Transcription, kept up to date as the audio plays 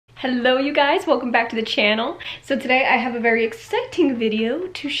Hello you guys, welcome back to the channel. So today I have a very exciting video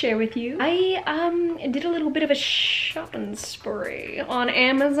to share with you. I did a little bit of a shopping spree on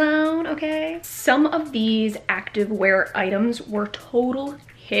Amazon, okay? Some of these activewear items were total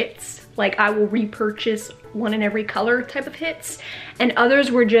hits. Like I will repurchase one in every color type of hits. And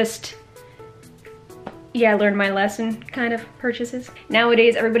others were just, yeah, I learned my lesson kind of purchases.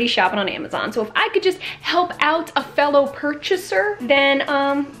 Nowadays, everybody's shopping on Amazon. So if I could just help out a fellow purchaser, then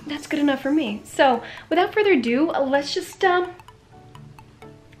that's good enough for me. So without further ado, let's just, let's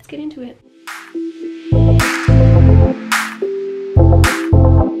get into it.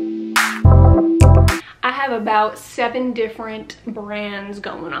 I have about 7 different brands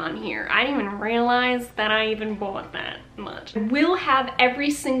going on here. I didn't even realize that I even bought that much. We'll have every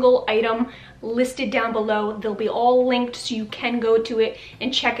single item listed down below. They'll be all linked so you can go to it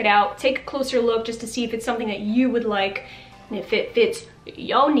and check it out. Take a closer look just to see if it's something that you would like and if it fits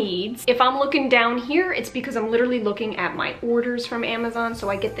your needs. If I'm looking down here, it's because I'm literally looking at my orders from Amazon so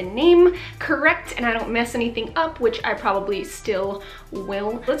I get the name correct and I don't mess anything up, which I probably still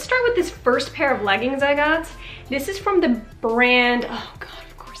will. Let's start with this first pair of leggings I got. This is from the brand, oh God,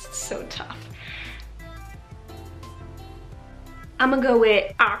 of course it's so tough. I'm gonna go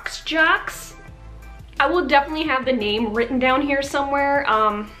with Aoxjox. I will definitely have the name written down here somewhere.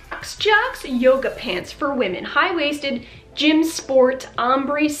 Aoxjox yoga pants for women, high-waisted, gym sport,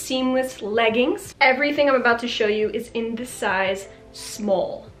 ombre seamless leggings. Everything I'm about to show you is in the size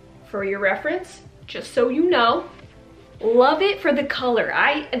small. For your reference, just so you know. Love it for the color.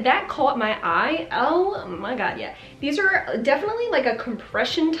 That caught my eye. Oh my God, yeah. These are definitely like a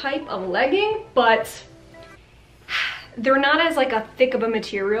compression type of legging, but they're not as like a thick of a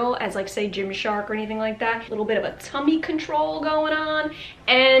material as like say Gymshark or anything like that. A little bit of a tummy control going on.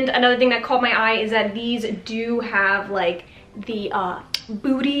 And another thing that caught my eye is that these do have like the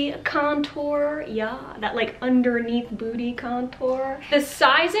booty contour. Yeah, that like underneath booty contour. The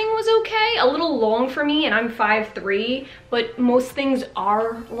sizing was okay, a little long for me, and I'm 5'3", but most things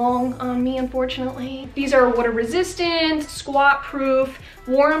are long on me, unfortunately. These are water resistant, squat proof,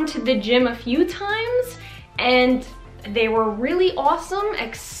 wore them to the gym a few times, and they were really awesome,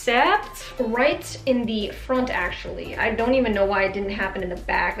 except right in the front actually. I don't even know why it didn't happen in the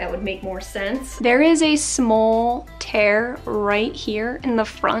back. That would make more sense. There is a small tear right here in the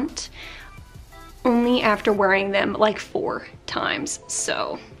front, only after wearing them like 4 times.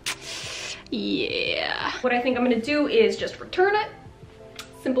 So yeah. What I think I'm gonna do is just return it.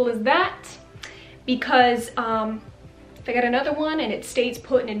 Simple as that. Because if I got another one and it stays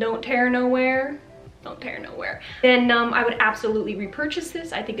put and it don't tear nowhere, then I would absolutely repurchase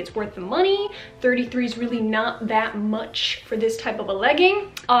this. I think it's worth the money. 33 is really not that much for this type of a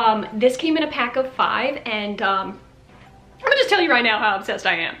legging. This came in a pack of 5, and I'm gonna just tell you right now how obsessed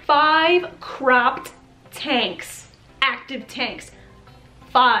I am. 5 cropped tanks, active tanks.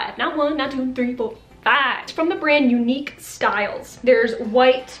 5, not 1, not 2, 3, 4, 5. It's from the brand Unique Styles. There's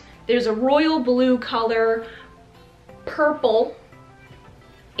white, there's a royal blue color, purple,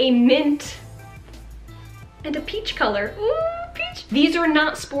 a mint, and a peach color. Ooh, peach. These are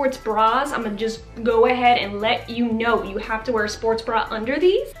not sports bras. I'm gonna just go ahead and let you know. You have to wear a sports bra under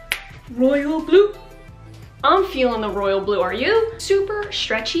these. Royal blue. I'm feeling the royal blue, are you? Super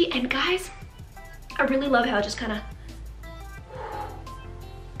stretchy, and guys, I really love how it just kind of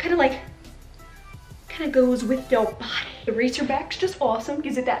goes with your body. The racer back's just awesome.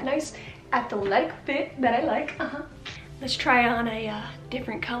 Gives it that nice athletic fit that I like. Let's try on a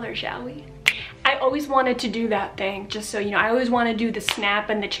different color, shall we? I always wanted to do that thing, just so you know. I always want to do the snap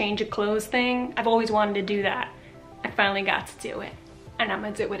and the change of clothes thing. I've always wanted to do that. I finally got to do it, and I'm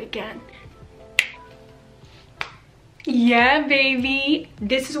gonna do it again. Yeah, baby.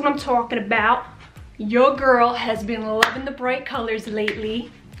 This is what I'm talking about. Your girl has been loving the bright colors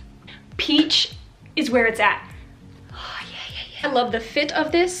lately. Peach is where it's at. Oh, yeah. I love the fit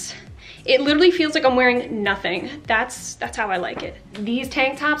of this. It literally feels like I'm wearing nothing. That's how I like it. These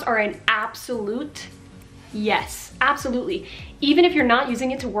tank tops are an absolute yes, absolutely. Even if you're not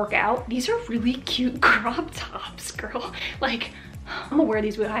using it to work out, these are really cute crop tops, girl. Like, I'm gonna wear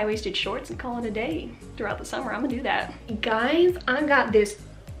these with high-waisted shorts and call it a day throughout the summer. I'm gonna do that. Guys, I got this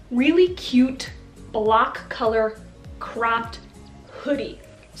really cute block color cropped hoodie.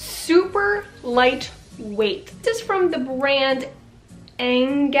 Super lightweight. This is from the brand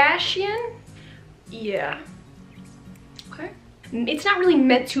Aoxjox. Yeah. Okay. It's not really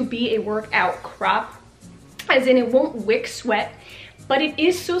meant to be a workout crop, as in it won't wick sweat, but it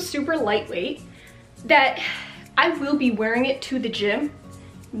is so super lightweight that I will be wearing it to the gym.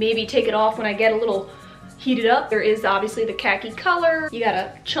 Maybe take it off when I get a little heat it up. There is obviously the khaki color. You got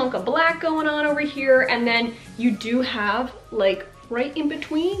a chunk of black going on over here. And then you do have like right in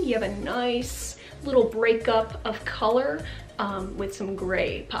between, you have a nice little breakup of color with some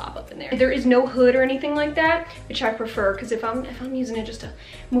gray pop up in there. There is no hood or anything like that, which I prefer because if I'm using it just to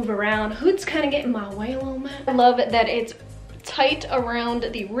move around, hood's kind of getting my way a little bit. I love that it's tight around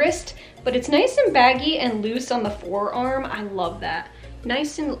the wrist, but it's nice and baggy and loose on the forearm. I love that.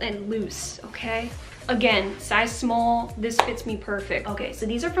 Nice and loose, okay? Again, size small, this fits me perfect. Okay, so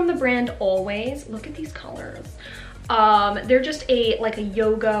these are from the brand Always. Look at these colors. They're just like a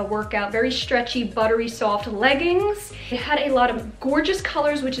yoga workout, very stretchy, buttery soft leggings. It had a lot of gorgeous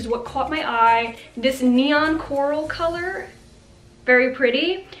colors, which is what caught my eye. This neon coral color, very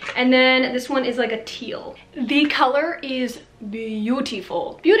pretty. And then this one is like a teal. The color is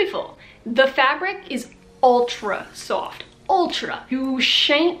beautiful, beautiful. The fabric is ultra soft, ultra. You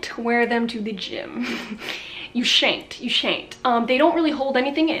shan't wear them to the gym. You shan't. They don't really hold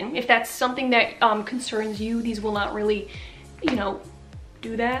anything in. If that's something that concerns you, these will not really, you know,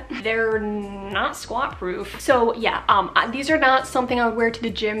 do that. They're not squat proof. So yeah, these are not something I would wear to the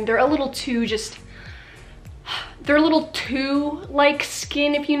gym. They're a little too they're a little too like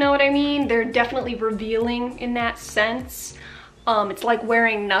skin, if you know what I mean. They're definitely revealing in that sense. It's like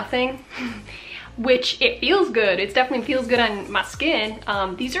wearing nothing. Which it feels good. It definitely feels good on my skin.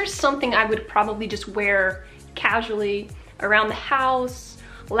 These are something I would probably just wear casually around the house,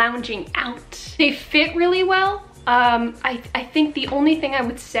 lounging out. They fit really well. I think the only thing I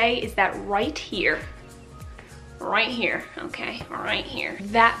would say is that right here, okay, right here,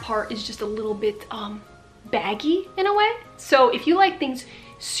 that part is just a little bit baggy in a way. So if you like things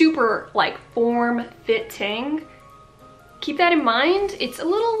super like form-fitting, keep that in mind. It's a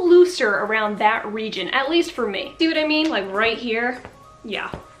little looser around that region, at least for me. See what I mean? Like right here, yeah,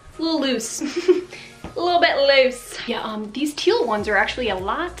 a little loose. A little bit loose. Yeah, these teal ones are actually a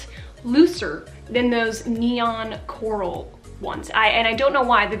lot looser than those neon coral ones. And I don't know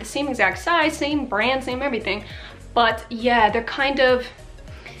why. They're the same exact size, same brand, same everything. But yeah, they're kind of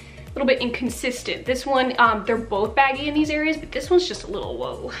a little bit inconsistent. This one, they're both baggy in these areas, but this one's just a little,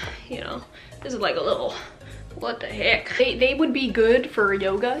 whoa, you know, this is like a little, what the heck. They would be good for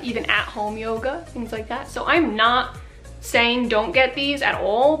yoga, even at home yoga, things like that. So I'm not saying don't get these at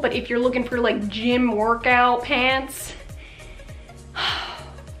all, but if you're looking for like gym workout pants,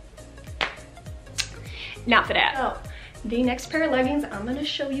 not for that. Oh, the next pair of leggings I'm gonna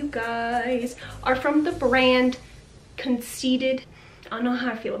show you guys are from the brand Conceited. I don't know how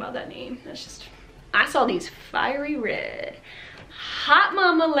I feel about that name. That's just, I saw these fiery red hot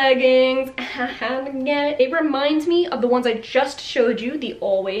mama leggings. I had to get it. It reminds me of the ones I just showed you, the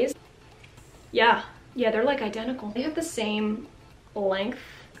Always. Yeah, they're like identical. They have the same length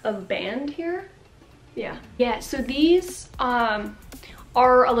of band here. Yeah, so these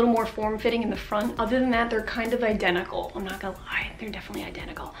are a little more form-fitting in the front. Other than that, they're kind of identical. I'm not gonna lie, they're definitely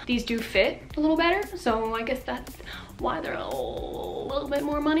identical. These do fit a little better, so I guess that's why they're a little bit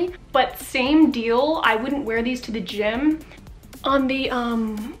more money. But same deal, I wouldn't wear these to the gym. On the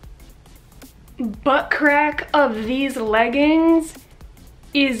butt crack of these leggings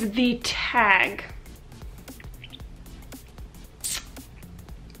is the tag.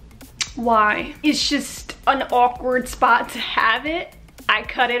 Why? It's just an awkward spot to have it. I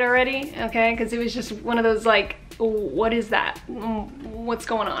cut it already, okay? Because it was just one of those like, what is that? What's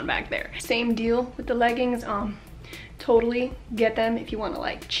going on back there? Same deal with the leggings. Totally get them if you want to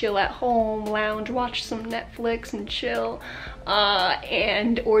like chill at home, lounge, watch some Netflix and chill,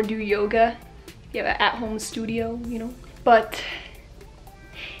 or do yoga. You have an at-home studio, you know. But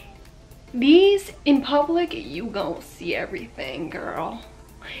these in public, you gonna see everything, girl.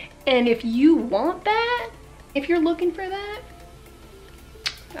 And if you want that, if you're looking for that,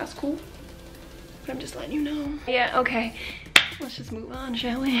 that's cool. But I'm just letting you know. Yeah, okay. Let's just move on,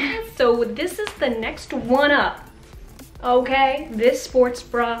 shall we? So this is the next one up. Okay, this sports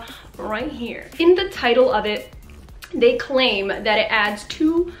bra right here. In the title of it, they claim that it adds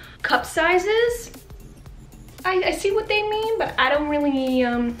 2 cup sizes. I see what they mean, but I don't really,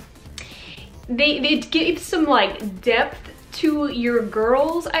 they give some like depth to your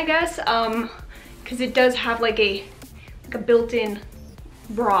girls, I guess, because it does have like a built-in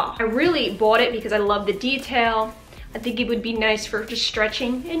bra. I really bought it because I love the detail. I think it would be nice for just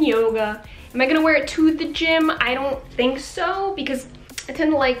stretching and yoga. Am I gonna wear it to the gym? I don't think so, because I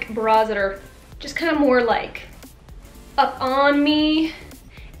tend to like bras that are just kind of more like up on me,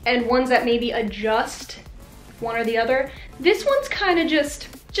 and ones that maybe adjust one or the other. This one's kind of just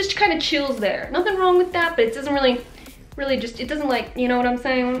kind of chills there. Nothing wrong with that, but it doesn't really really just, it doesn't like, you know what I'm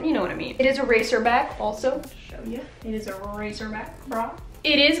saying? You know what I mean. It is a racer back also. Show you. It is a racer back bra.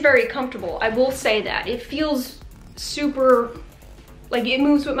 It is very comfortable. I will say that. It feels super, like it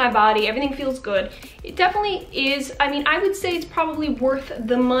moves with my body. Everything feels good. It definitely is. I mean, I would say it's probably worth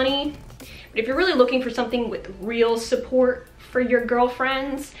the money. But if you're really looking for something with real support for your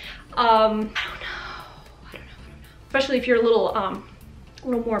girlfriends, I don't know. Especially if you're a little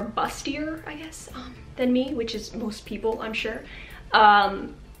more bustier, I guess, than me, which is most people, I'm sure.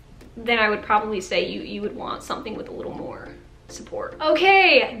 Then I would probably say you would want something with a little more support.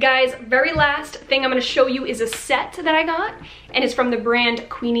 Okay, guys, very last thing I'm gonna show you is a set that I got, and it's from the brand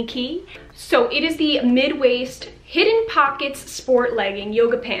Queenie. So it is the mid-waist hidden pockets sport legging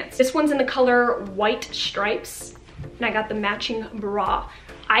yoga pants. This one's in the color white stripes, and I got the matching bra.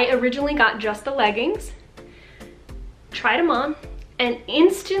 I originally got just the leggings, tried them on, and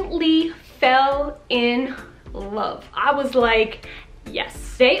instantly fell in love. I was like,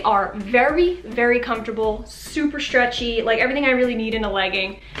 yes. They are very, very comfortable, super stretchy, like everything I really need in a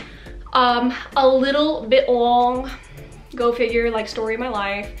legging. A little bit long, go figure, like story of my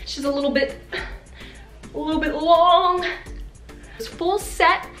life. It's just a little bit long. This full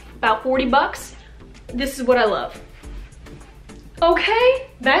set, about 40 bucks. This is what I love.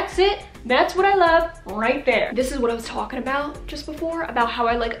 Okay, that's it. That's what I love right there. This is what I was talking about just before, about how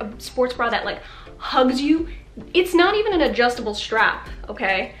I like a sports bra that like hugs you. It's not even an adjustable strap,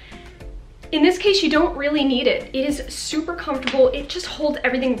 okay? In this case, you don't really need it. It is super comfortable. It just holds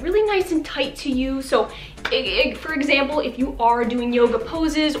everything really nice and tight to you. So for example, if you are doing yoga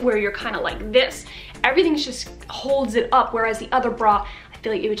poses where you're kind of like this, everything just holds it up. Whereas the other bra, I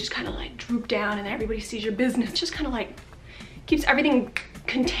feel like it would just kind of like droop down and then everybody sees your business. It just kind of like keeps everything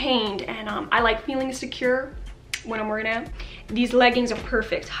contained, and I like feeling secure when I'm working out. These leggings are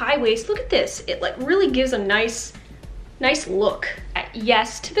perfect. High waist, look at this. It like really gives a nice look.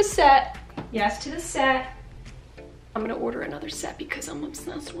 Yes to the set, yes to the set. I'm gonna order another set because I'm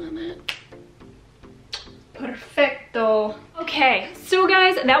obsessed with it. Perfecto. Okay, so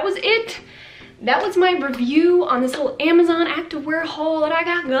guys, that was it. That was my review on this whole Amazon activewear haul that I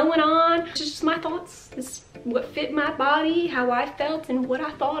got going on. It's just my thoughts. This is what fit my body, how I felt, and what I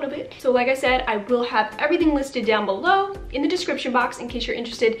thought of it. So like I said, I will have everything listed down below in the description box in case you're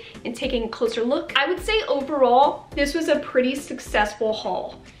interested in taking a closer look. I would say overall, this was a pretty successful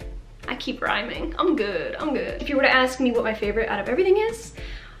haul. I keep rhyming. I'm good, I'm good. If you were to ask me what my favorite out of everything is,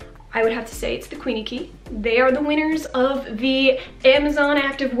 I would have to say it's the Queenie. They are the winners of the Amazon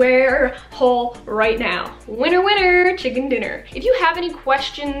activewear haul right now. Winner, winner, chicken dinner. If you have any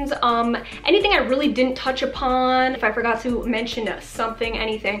questions, anything I really didn't touch upon, if I forgot to mention something,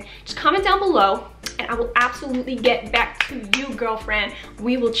 anything, just comment down below and I will absolutely get back to you, girlfriend.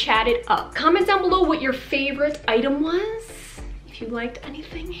 We will chat it up. Comment down below what your favorite item was, if you liked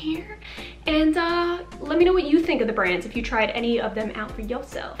anything here, and let me know what you think of the brands if you tried any of them out for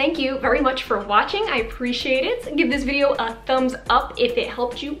yourself. Thank you very much for watching. I appreciate it. Give this video a thumbs up if it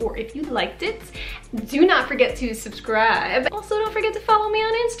helped you or if you liked it. Do not forget to subscribe. Also, don't forget to follow me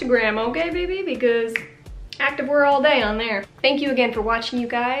on Instagram, okay, baby? Because activewear all day on there. Thank you again for watching, you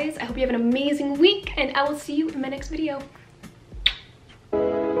guys. I hope you have an amazing week, and I will see you in my next video.